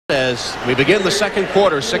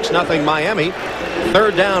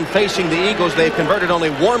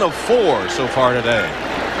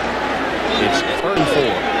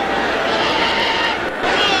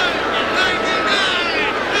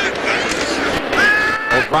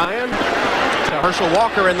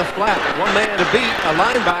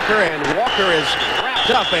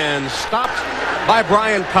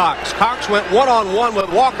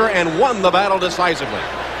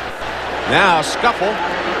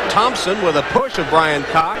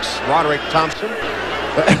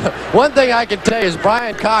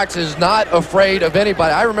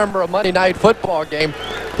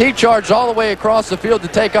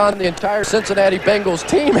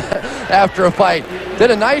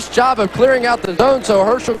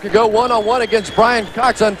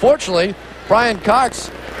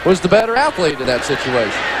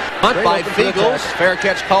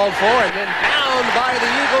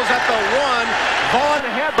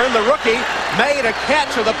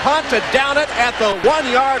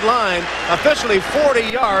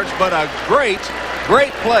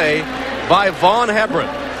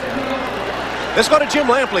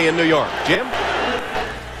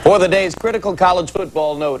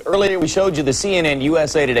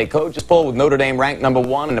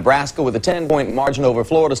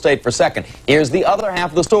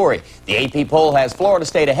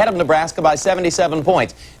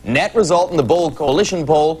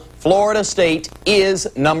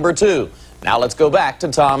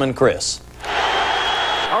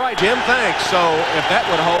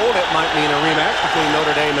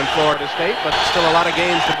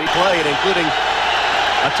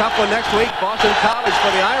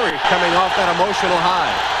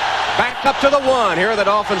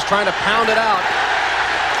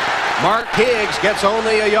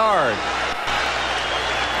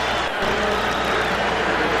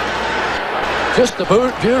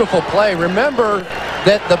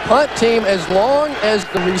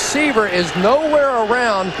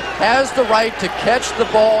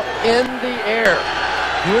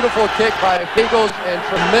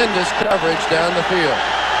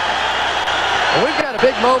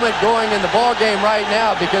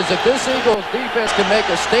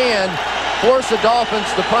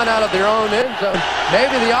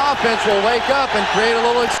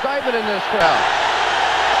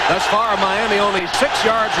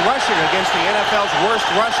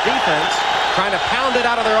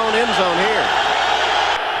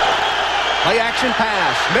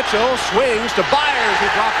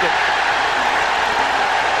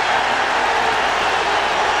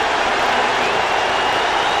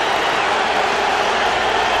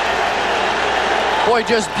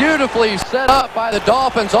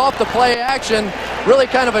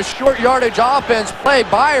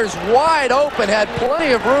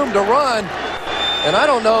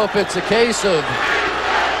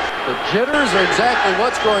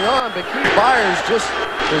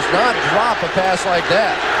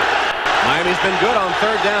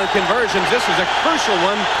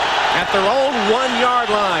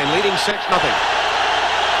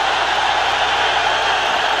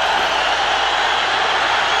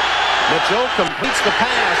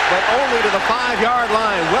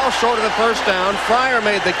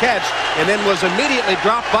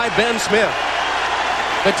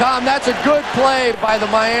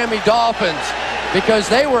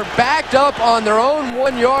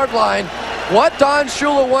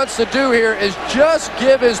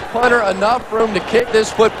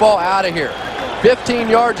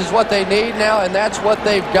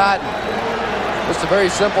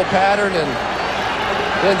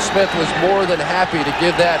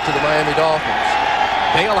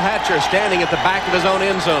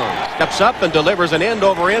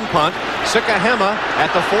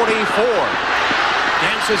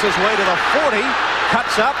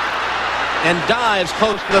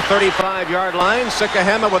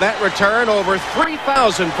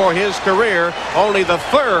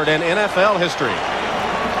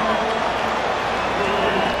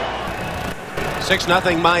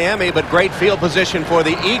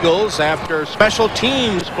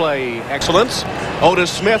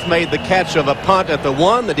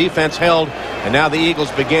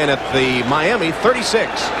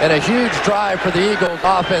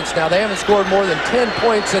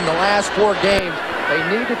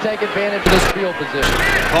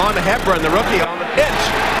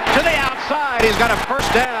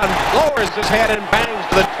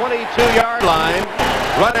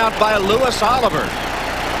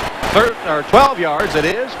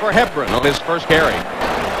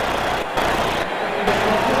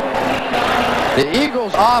The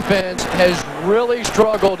Eagles' offense has really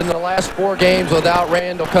struggled in the last 4 games without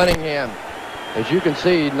Randall Cunningham. As you can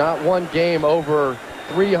see, not one game over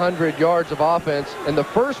 300 yards of offense. In the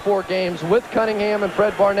first 4 games with Cunningham and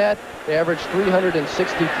Fred Barnett, they averaged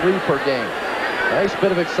 363 per game. Nice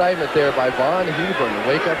bit of excitement there by Von Hebron to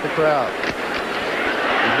wake up the crowd.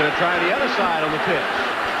 He's going to try the other side on the pitch.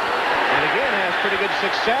 And again has pretty good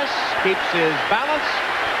success, keeps his balance,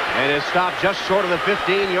 and is stopped just short of the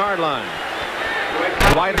 15-yard line.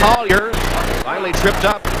 Dwight Collier finally tripped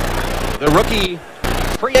up the rookie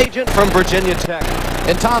free agent from Virginia Tech.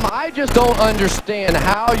 And Tom, I just don't understand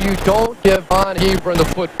how you don't give Von Hebron the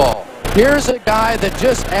football. Here's a guy that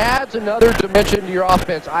just adds another dimension to your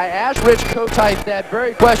offense. I asked Rich Kotite that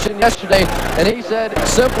very question yesterday, and he said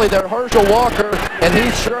simply that Herschel Walker and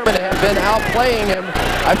Heath Sherman have been outplaying him.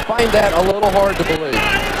 I find that a little hard to believe.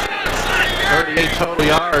 38 total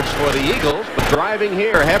yards for the Eagles, but driving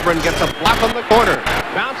here, Hebron gets a block on the corner,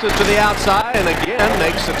 bounces to the outside, and again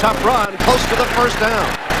makes a tough run close to the first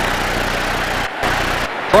down.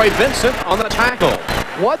 Troy Vincent on the tackle.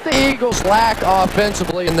 What the Eagles lack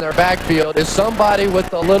offensively in their backfield is somebody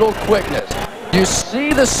with a little quickness. You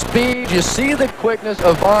see the speed, you see the quickness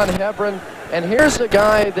of Von Hebron, and here's a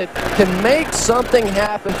guy that can make something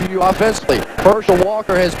happen for you offensively. Herschel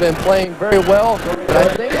Walker has been playing very well, but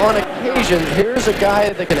I think on occasion, here's a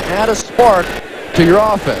guy that can add a spark to your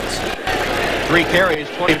offense. 3 carries,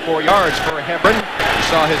 24 yards for Hebron. You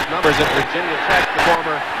saw his numbers at Virginia Tech, the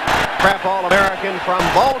former Prep All-American from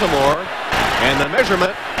Baltimore. And the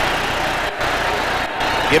measurement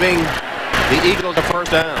giving the Eagles a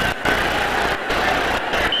first down.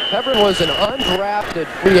 Hebron was an undrafted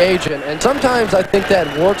free agent, and sometimes I think that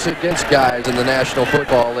works against guys in the National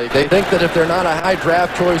Football League. They think that if they're not a high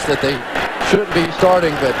draft choice that they shouldn't be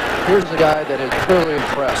starting, but here's a guy that has clearly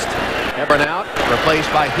impressed. Hebron out,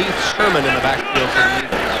 replaced by Heath Sherman in the backfield for the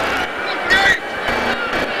Eagles.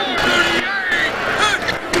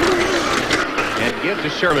 And give to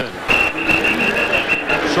Sherman.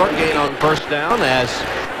 Short gain on first down as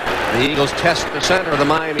the Eagles test the center of the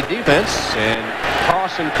Miami defense, and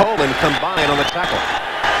Cross and Coleman combine on the tackle.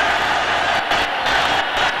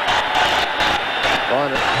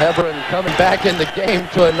 Von Hebron coming back in the game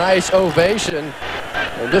to a nice ovation,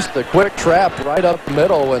 and just a quick trap right up the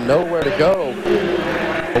middle and nowhere to go.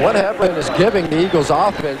 But what Hebron is giving the Eagles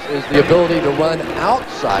offense is the ability to run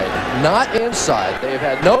outside, not inside. They've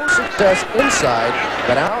had no success inside,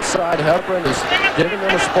 but outside Hebron is giving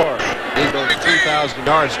them a spark. Eagles 2,000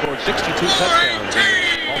 yards, scored 62 touchdowns in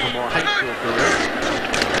his Baltimore high school career.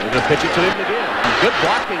 They're going to pitch it to him again. Good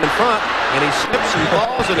blocking in front, and he slips and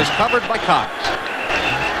falls and is covered by Cox.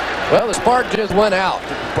 Well, the spark just went out.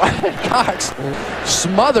 Brian Cox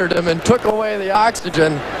smothered him and took away the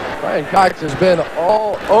oxygen. Brian Cox has been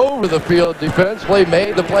all over the field defensively,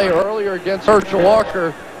 made the play earlier against Herschel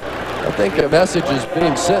Walker. I think a message is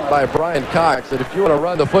being sent by Brian Cox that if you want to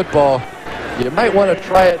run the football, you might want to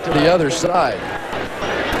try it to the other side.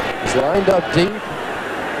 He's lined up deep.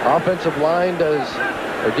 Defensive line does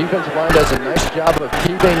a nice job of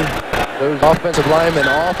keeping those offensive linemen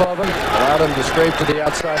off of him, allowed them to scrape to the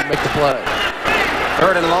outside and make the play.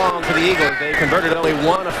 3rd and long for the Eagles. They converted only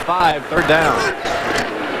 1 of 5, 3rd down.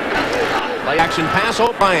 Play action pass.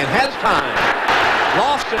 O'Brien has time.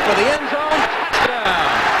 Lost it for the end zone. Touchdown.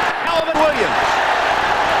 Calvin Williams.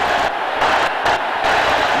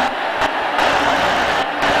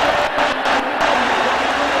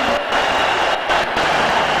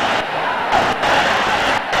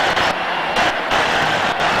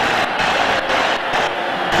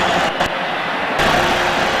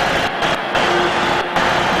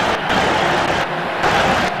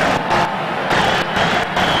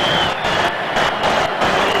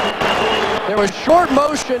 Was short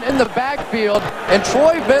motion in the backfield, and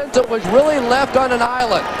Troy Vincent was really left on an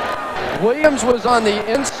island. Williams was on the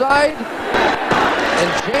inside, and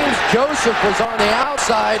James Joseph was on the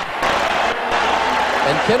outside.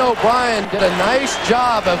 And Ken O'Brien did a nice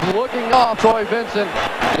job of looking off Troy Vincent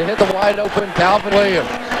to hit the wide open Calvin Williams.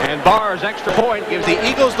 And Barr's extra point gives the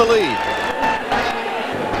Eagles the lead.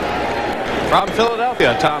 From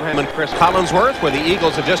Philadelphia, Tom Hammond, Chris Collinsworth, where the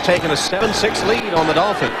Eagles have just taken a 7-6 lead on the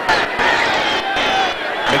Dolphins.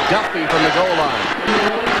 McDuffie from the goal line.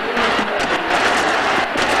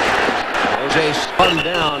 Jose spun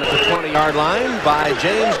down at the 20-yard line by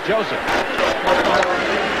James Joseph.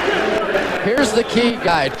 Here's the key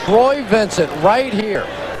guy, Troy Vincent, right here.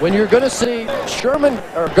 When you're going to see Sherman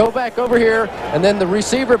or go back over here, and then the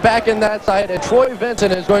receiver back in that side, and Troy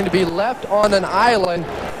Vincent is going to be left on an island,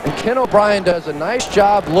 and Ken O'Brien does a nice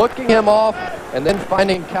job looking him off and then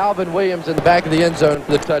finding Calvin Williams in the back of the end zone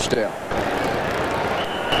for the touchdown.